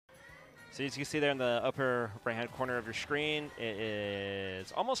So as you can see there in the upper right-hand corner of your screen, it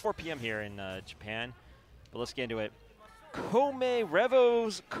is almost 4 p.m. here in Japan. But let's get into it. Kome,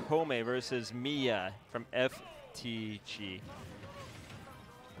 Revo's Kome versus Mia from FTG.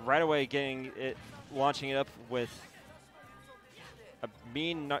 Right away launching it up with a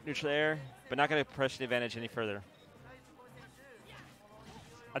mean neutral air, but not going to press the advantage any further.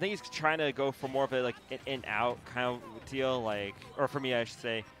 I think he's trying to go for more of a like an in-out kind of deal, like, or for me I should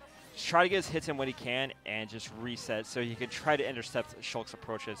say, just try to get his hits in when he can and just reset so he can try to intercept Shulk's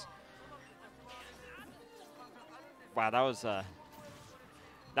approaches. Wow, that was a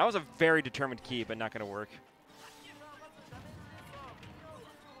very determined key, but not going to work.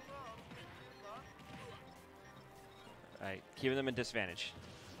 All right, keeping them in disadvantage.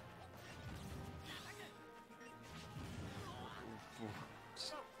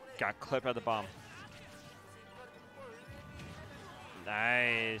 Got clipped out of the bomb.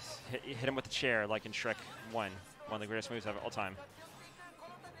 Nice. Hit him with the chair like in Shrek 1. One of the greatest movies of all time.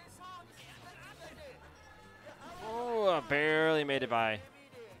 Oh, barely made it by.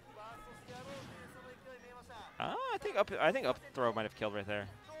 I think up throw might have killed right there.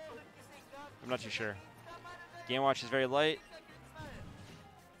 I'm not too sure. Game watch is very light.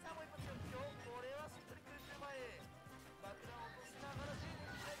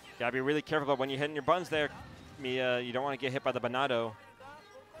 Gotta be really careful about when you're hitting your buns there, Mia. You don't want to get hit by the Banado.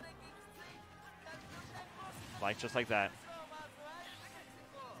 Just like that.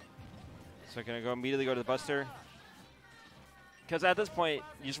 So gonna immediately go to the Buster. Because at this point,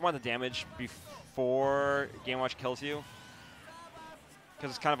 you just want the damage before Game Watch kills you.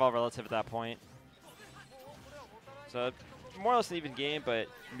 Because it's kind of all relative at that point. So more or less an even game, but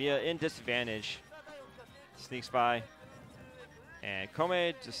Mia in disadvantage. Sneaks by. And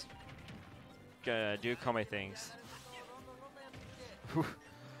Kome just gonna do Kome things. Whew.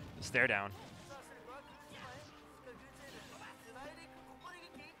 Stare down.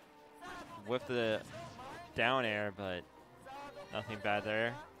 With the down air, but nothing bad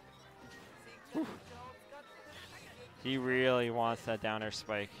there. Whew. He really wants that down air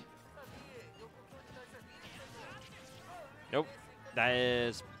spike. Nope. That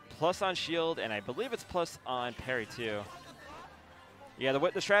is plus on shield, and I believe it's plus on parry too. Yeah,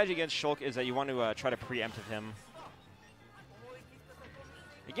 the strategy against Shulk is that you want to try to preempt him.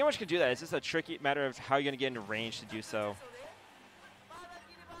 The Game Watch can do that. It's just a tricky matter of how you're going to get into range to do so.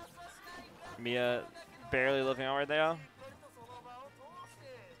 Mia barely living out right there.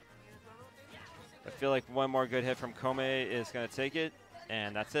 I feel like one more good hit from Kome is going to take it,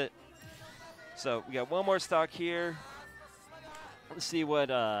 and that's it. So we got one more stock here. Let's see what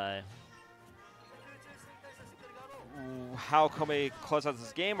how Kome closes out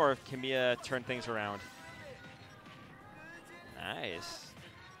this game, or if can Mia turn things around. Nice.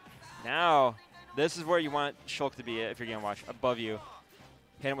 Now, this is where you want Shulk to be if you're going to watch, above you.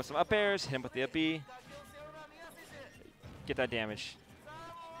 Hit him with some up airs, hit him with the up B. Get that damage.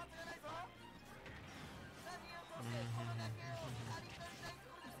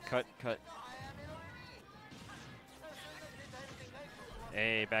 Cut, cut.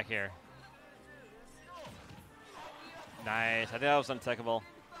 Hey, back here. Nice. I think that was untechable.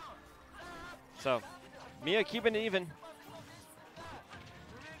 So, Mia keeping it even.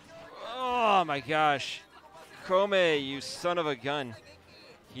 Oh my gosh. Kome, you son of a gun.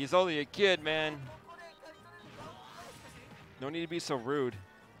 He's only a kid, man. No need to be so rude.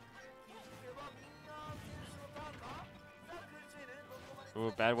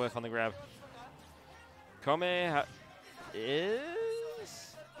 Ooh, bad whiff on the grab. Kome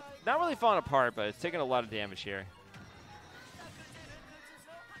is not really falling apart, but it's taking a lot of damage here.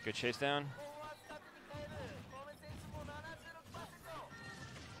 Good chase down.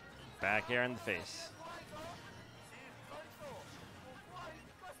 Back air in the face.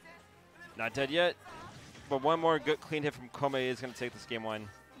 Not dead yet, but one more good clean hit from Kome is going to take this game one.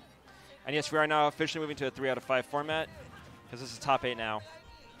 And yes, we are now officially moving to a 3 out of 5 format, because this is top 8 now.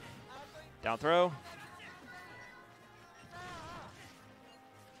 Down throw.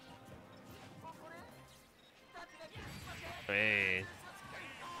 Hey.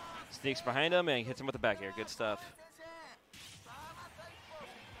 Sneaks behind him and hits him with the back air. Good stuff.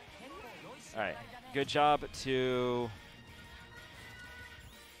 All right. Good job to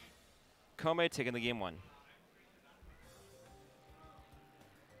Kome taking the game one.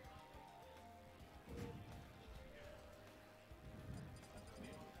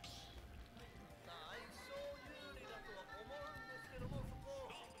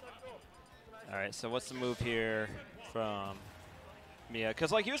 All right, so what's the move here from Mia?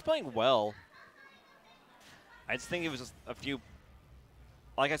 Because, like, he was playing well. I just think it was just a few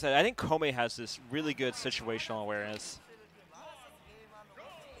like I said, I think Kome has this really good situational awareness.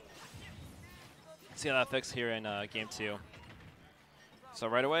 See how that affects here in game 2. So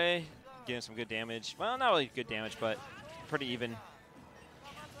right away, getting some good damage. Well, not really good damage, but pretty even.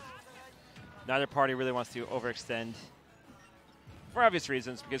 Neither party really wants to overextend for obvious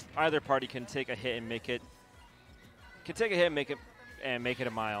reasons, because either party can take a hit and make it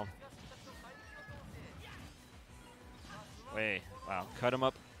a mile. Wait, wow, cut him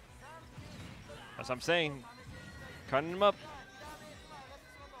up. That's what I'm saying. Cutting him up.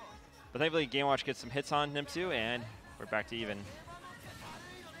 But thankfully, Game Watch gets some hits on him too, and we're back to even.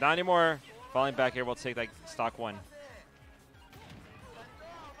 Not anymore. Falling back here, we'll take that stock 1.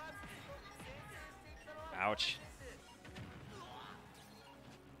 Ouch.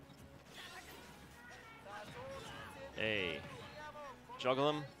 Hey. Juggle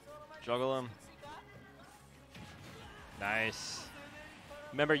him. Juggle him. Nice.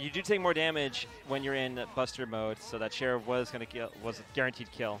 Remember, you do take more damage when you're in Buster mode, so that chair was a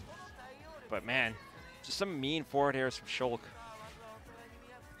guaranteed kill. But man, just some mean forward airs from Shulk.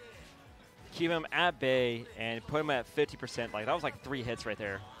 Keep him at bay and put him at 50%. Like, that was like 3 hits right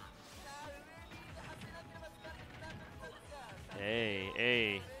there. Hey,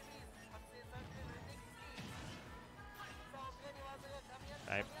 hey.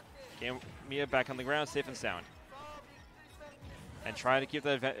 Alright, get Mia back on the ground, safe and sound. And try to keep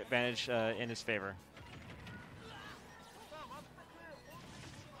the advantage in his favor.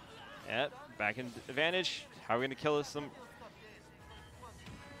 Yep, back in advantage. How are we going to kill this?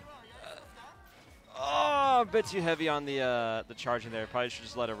 Oh, a bit too heavy on the charging there. Probably should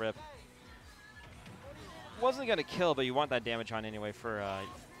just let it rip. Wasn't going to kill, but you want that damage on anyway for,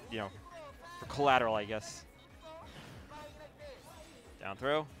 for collateral, I guess. Down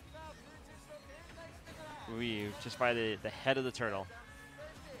throw. Ooh, just by the head of the turtle.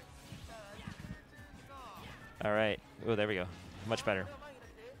 All right. Oh, there we go. Much better.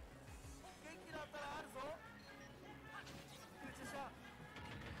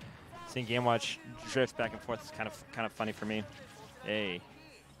 Seeing Game Watch drift back and forth is kind of funny for me. Hey.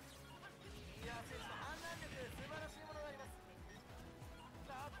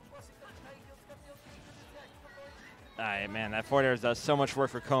 All right, man, that forward air does so much work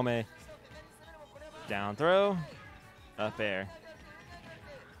for Kome. Down throw, up air.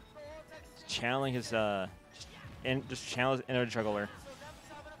 Channeling his just channel his inner juggler.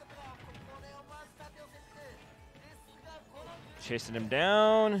 Chasing him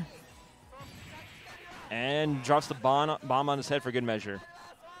down. And drops the bomb on his head for good measure.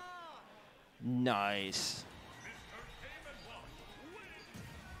 Nice.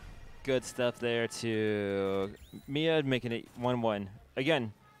 Good stuff there to Mia, making it 1-1.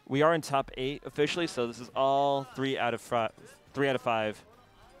 Again, we are in top 8 officially, so this is all 3 out of 5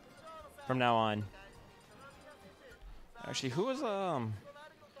 from now on. Actually, who's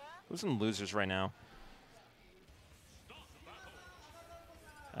in losers right now?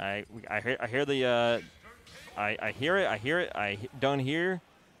 I hear the I hear it. I don't hear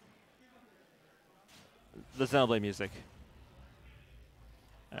the Xenoblade music.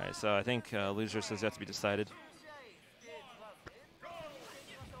 All right, so I think losers has yet to be decided.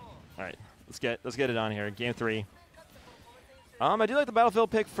 All right, let's get it on here. Game 3. I do like the battlefield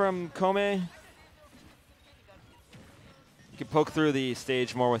pick from Kome. You can poke through the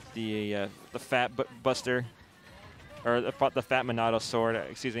stage more with the fat Buster, or the fat Monado sword.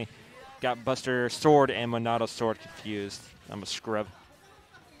 Excuse me, got Buster sword and Monado sword confused. I'm a scrub.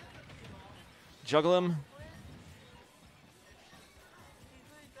 Juggle him.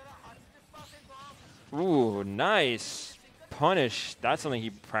 Ooh, nice punish. That's something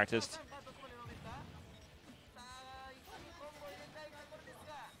he practiced.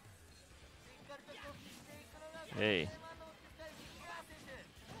 Hey.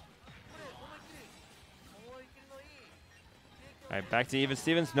 All right, back to even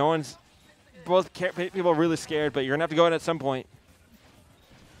Stevens. No one's, both people are really scared, but you're gonna have to go in at some point.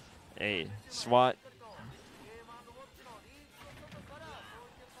 Hey, swat.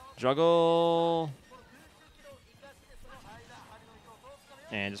 Juggle.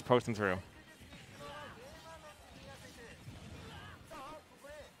 And just post him through.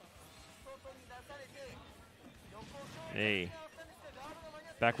 Hey.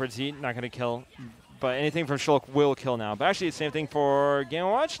 Backwards heat, not going to kill. But anything from Shulk will kill now. But actually, the same thing for Game &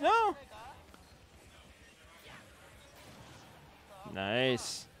 Watch? No.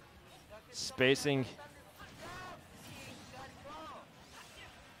 Nice. Spacing.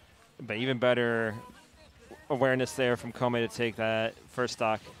 But even better awareness there from Kome to take that first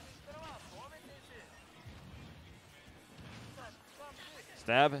stock.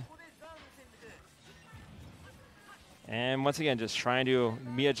 Stab. And once again,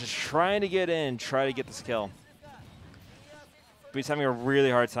 Mia just trying to get in, try to get this kill. But he's having a really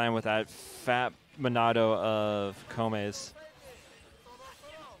hard time with that fat Monado of Kome's.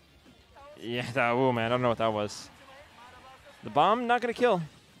 Yeah, oh man, I don't know what that was. The bomb, not gonna kill.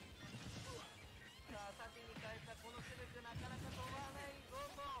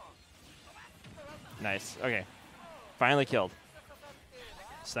 Nice, okay. Finally killed.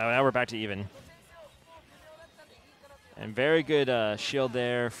 So now we're back to even. And very good shield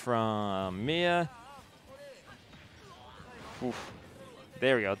there from Mia. Oof.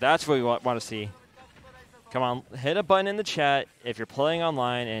 There we go. That's what we want to see. Come on, hit a button in the chat if you're playing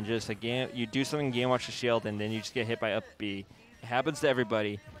online and just a game, you do something game watch the shield and then you just get hit by up B. It happens to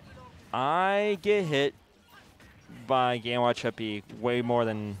everybody. I get hit by game watch up B way more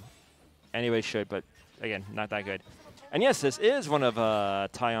than anybody should, but again, not that good. And yes, this is one of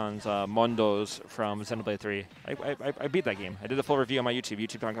Tyon's Mondos from Xenoblade 3. I beat that game. I did a full review on my YouTube,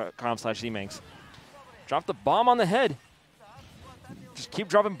 youtube.com/zmanx. Drop the bomb on the head. Just keep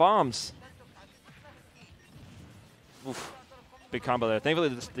dropping bombs. Oof. Big combo there.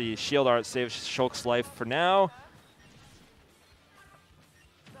 Thankfully, the shield art saves Shulk's life for now.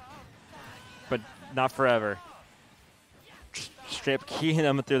 But not forever. Just straight up keying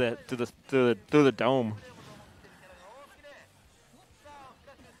him through the dome.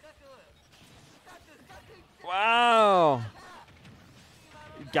 Wow.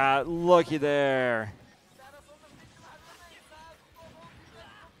 Got lucky there.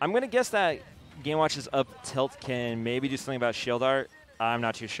 I'm going to guess that Game Watch's up tilt can maybe do something about shield art. I'm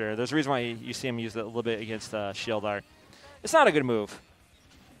not too sure. There's a reason why you see him use it a little bit against shield art. It's not a good move.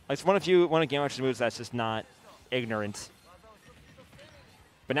 It's one of Game Watch's moves that's just not ignorant.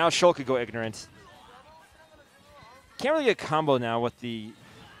 But now Shulk could go ignorant. Can't really get a combo now with the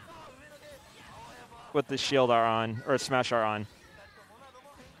shield art on, or smash art on.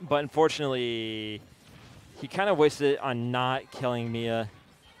 But unfortunately, he kind of wasted it on not killing Mia.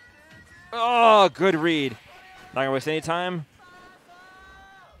 Oh, good read. Not gonna waste any time.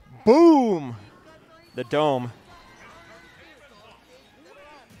 Boom! The dome.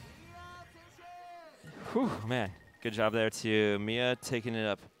 Whew, man. Good job there to Mia taking it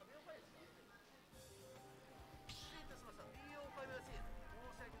up.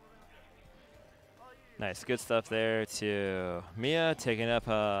 Nice, good stuff there to Mia taking up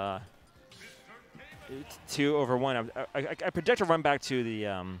 2/1. I project a run back to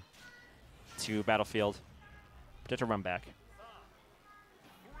the to Battlefield. Project a run back.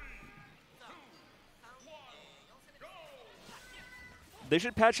 They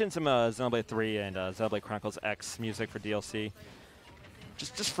should patch in some Xenoblade 3 and Xenoblade Chronicles X music for DLC.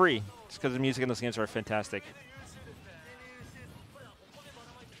 Just free, just because the music in those games are fantastic.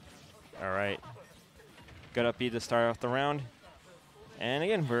 All right. Good up B to start off the round. And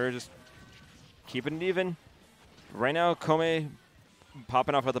again, we're just keeping it even. Right now, Kome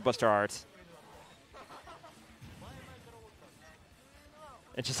popping off with the Buster Arts.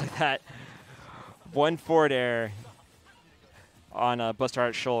 And just like that, one forward air on Buster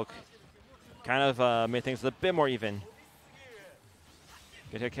Art Shulk kind of made things a bit more even.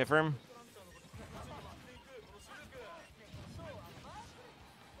 Good hit confirm.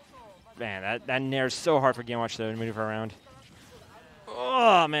 Man, that nair's so hard for Game Watch to maneuver around.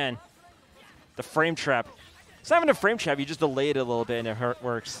 Oh, man. The frame trap. It's not even a frame trap. You just delay it a little bit and it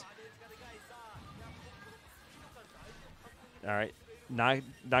works. All right. Not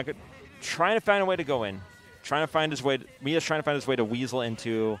good. Trying to find a way to go in. Trying to find his way. Mia's trying to find his way to weasel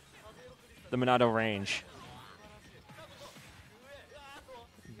into the Monado range.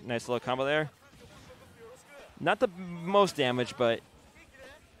 Nice little combo there. Not the most damage, but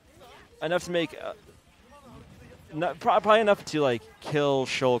enough to make. Probably enough to like kill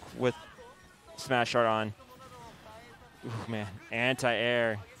Shulk with Smash Art on. Ooh, man,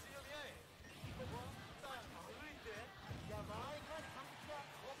 anti-air.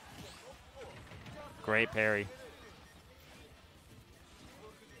 Great parry.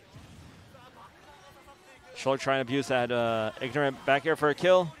 Shulk trying to abuse that ignorant back air for a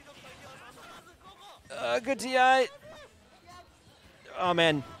kill. Good TI. Oh,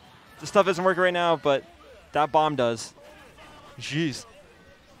 man. The stuff isn't working right now, but that bomb does. Jeez.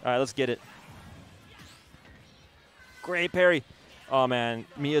 All right, let's get it. Great parry. Oh, man.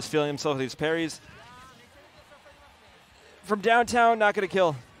 Mia's feeling himself with these parries. From downtown, not going to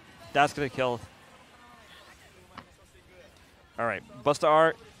kill. That's going to kill. All right, Busta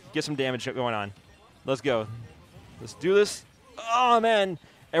Art, get some damage going on. Let's go. Let's do this. Oh, man.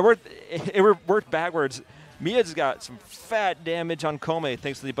 It worked backwards. Mia just got some fat damage on Kome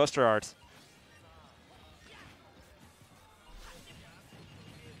thanks to the Buster Art.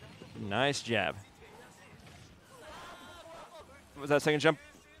 Nice jab. Was that second jump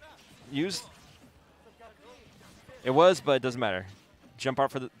used? It was, but it doesn't matter. Jump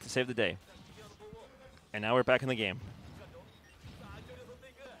out to save the day. And now we're back in the game.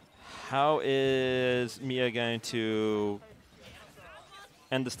 How is Mia going to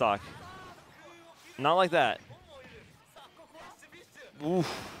end the stock? Not like that.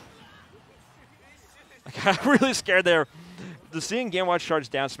 Oof. I got really scared there. The seeing Game Watch charge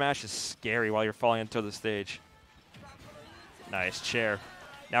down smash is scary while you're falling into the stage. Nice chair.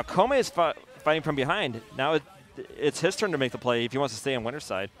 Now Kome is fighting from behind. Now it's his turn to make the play if he wants to stay on winner's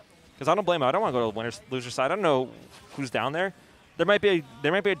side. Because I don't blame him. I don't want to go to the loser's side. I don't know who's down there. There might be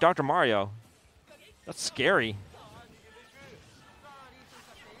a Dr. Mario. That's scary.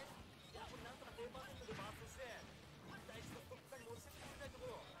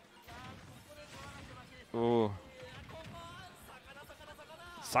 Ooh.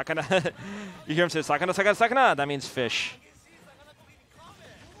 Sakana. You hear him say sakana, sakana, sakana. That means fish.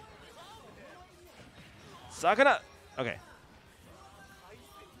 Sakana. Okay.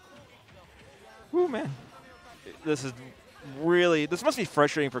 Ooh, man. This must be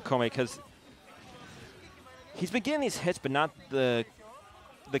frustrating for Kome because he's been getting these hits, but not the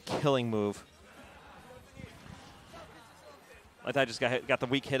killing move. Like that, just got the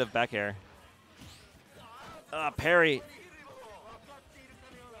weak hit of back air. Parry.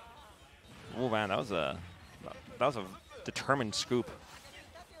 Oh man, that was a determined scoop.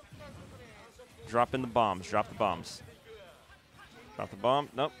 Drop in the bombs. Drop the bombs. Drop the bomb.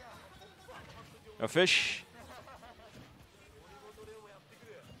 Nope. No fish.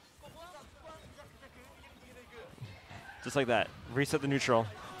 Just like that. Reset the neutral. All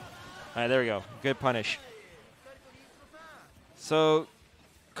right, there we go. Good punish. So,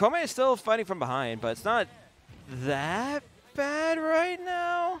 Kome is still fighting from behind, but it's not that bad right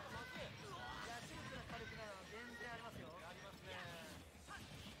now.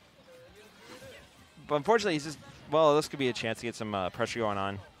 But unfortunately, he's just, well, this could be a chance to get some pressure going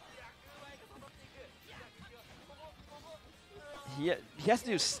on. He has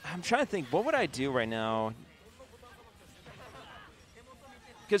to do, I'm trying to think, what would I do right now?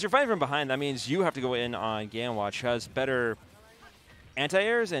 Because you're fighting from behind, that means you have to go in on Game Watch, who has better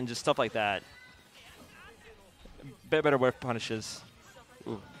anti-airs and just stuff like that. Better whiff punishes.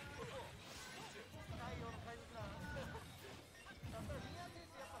 Ooh.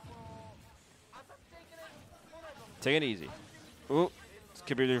 Take it easy. Ooh, this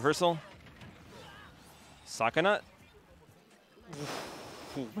could be the reversal. Sakana.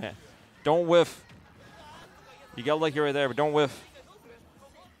 Ooh, man. Don't whiff. You got lucky right there, but don't whiff.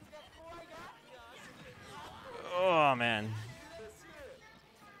 Oh, man.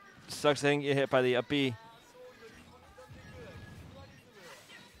 Sucks getting hit by the up B.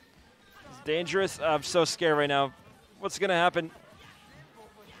 It's dangerous. I'm so scared right now. What's going to happen?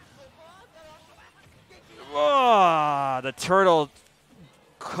 Oh, the turtle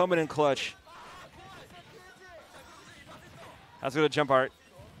coming in clutch. That's going to jump art.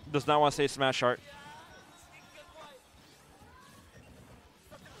 Does not want to stay smash art.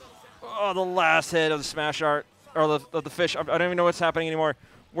 Oh, the last hit of the smash art. Or the fish. I don't even know what's happening anymore.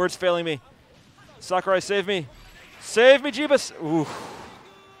 Words failing me. Sakurai, save me. Save me, Jeebus. Ooh.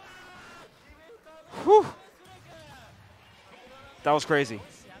 Whew. That was crazy.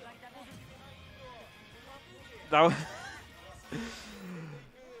 That was you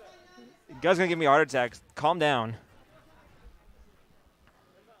guys gonna give me heart attacks. Calm down.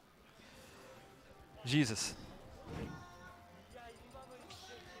 Jesus.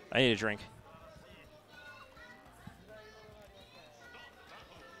 I need a drink.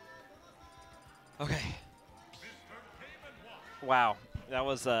 Okay. Wow, that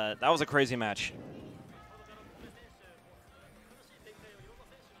was a crazy match.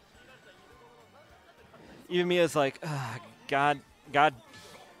 Even Mia's like, God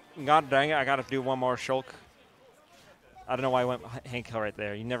dang it, I gotta do one more Shulk. I don't know why I went Hank Hill right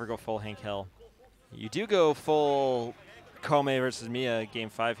there. You never go full Hank Hill. You do go full Kome versus Mia game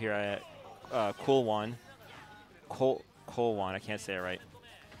 5 here at Kowloon. Kowloon, I can't say it right.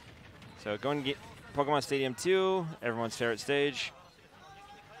 So going to get Pokemon Stadium 2, everyone's favorite stage.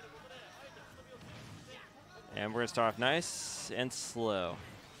 And we're going to start off nice and slow.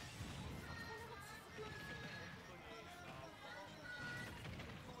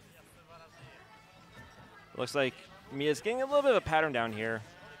 Looks like Mia's getting a little bit of a pattern down here.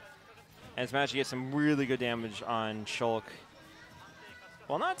 And it's managed to get some really good damage on Shulk,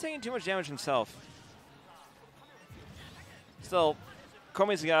 while not taking too much damage himself. Still,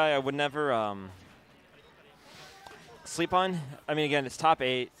 Kome's a guy I would never sleep on. I mean, again, it's top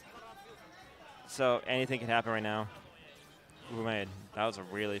 8, so anything can happen right now. Ooh, man, that was a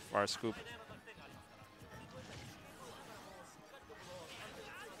really far scoop.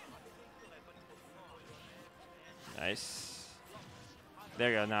 Nice. There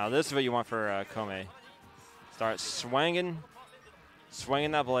you go. Now, this is what you want for Kome. Start swinging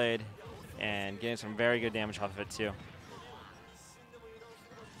that blade, and getting some very good damage off of it, too.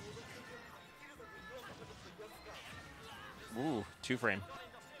 Ooh, 2-frame.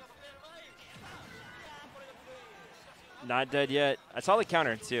 Not dead yet. I saw the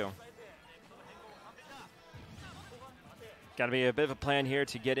counter, too. Got to be a bit of a plan here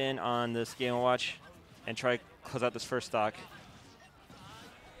to get in on this Game & Watch and try to close out this first stock.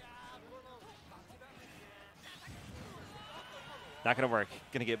 Not going to work.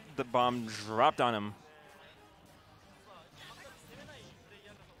 Going to get the bomb dropped on him.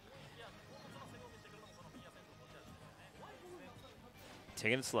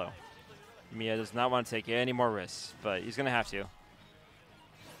 Taking it slow. Mia does not want to take any more risks, but he's going to have to.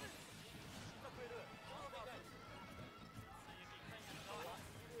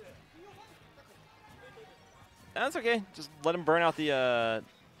 That's okay. Just let him burn out the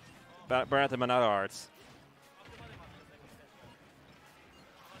Monado arts.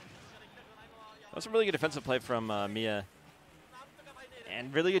 That was a really good defensive play from Mia.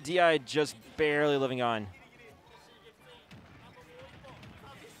 And really good DI, just barely living on.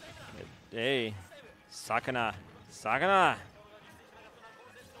 Hey, Sakana.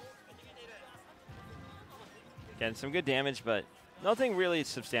 Getting some good damage, but nothing really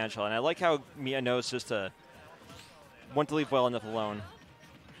substantial. And I like how Mia knows just to want to leave well enough alone.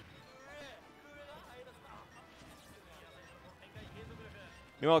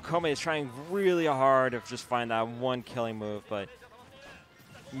 Meanwhile, Kome is trying really hard to just find that one killing move, but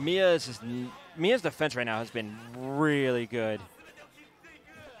Mia's defense right now has been really good.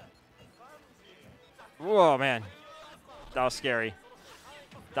 Whoa, man. That was scary.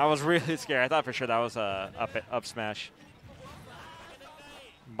 That was really scary. I thought for sure that was a up smash.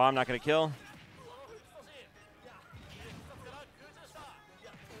 Bomb not going to kill.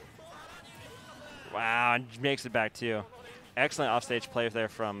 Wow, and makes it back too. Excellent offstage play there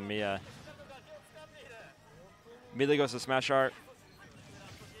from Mia. Immediately goes to smash art.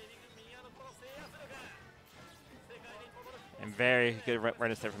 And very good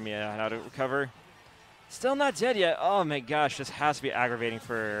readiness there from Mia. How to recover. Still not dead yet. Oh my gosh, this has to be aggravating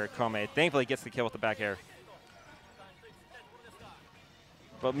for Kome. Thankfully, he gets the kill with the back air.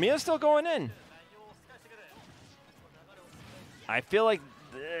 But Mia's still going in. I feel like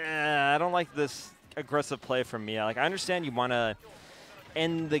I don't like this aggressive play from Mia. Like, I understand you want to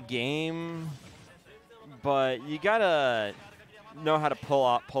end the game, but you gotta know how to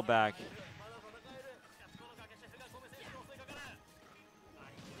pull back.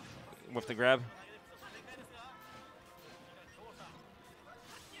 With the grab.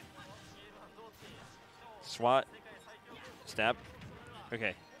 Swat. Stab.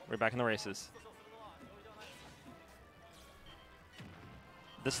 Okay, we're back in the races.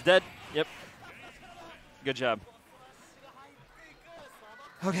 This is dead. Yep. Good job.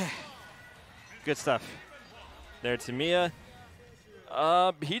 Okay. Good stuff. There to Mia.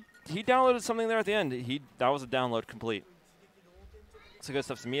 He downloaded something there at the end. That was a download complete. So good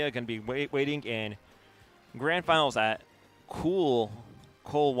stuff to Mia. Going to be waiting in grand finals at Kowloon.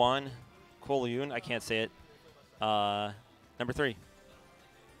 I can't say it. Number 3.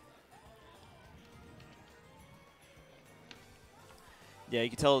 Yeah, you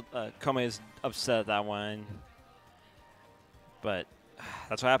can tell Kome is upset at that one. But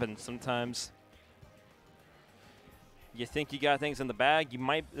that's what happens. Sometimes you think you got things in the bag. It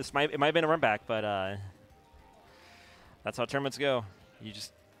might have been a run back, but that's how tournaments go. You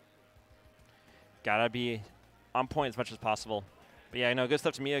just gotta be on point as much as possible. But yeah, I know good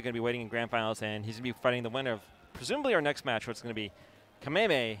stuff to Mia. Going to be waiting in grand finals, and he's going to be fighting the winner of presumably our next match, which is going to be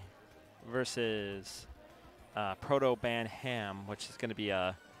Kome versus Proto Ban Ham, which is going to be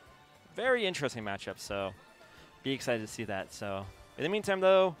a very interesting matchup. So be excited to see that. So in the meantime,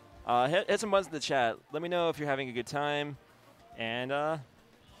 though, hit some buttons in the chat. Let me know if you're having a good time, and yeah,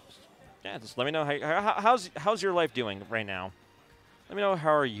 just let me know how's your life doing right now. Let me know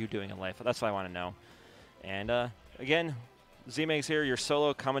how are you doing in life. That's what I want to know. And again, Z-Meg's here, your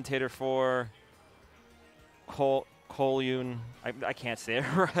solo commentator for Kowloon. I can't say it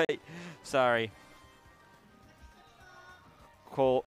right. Sorry.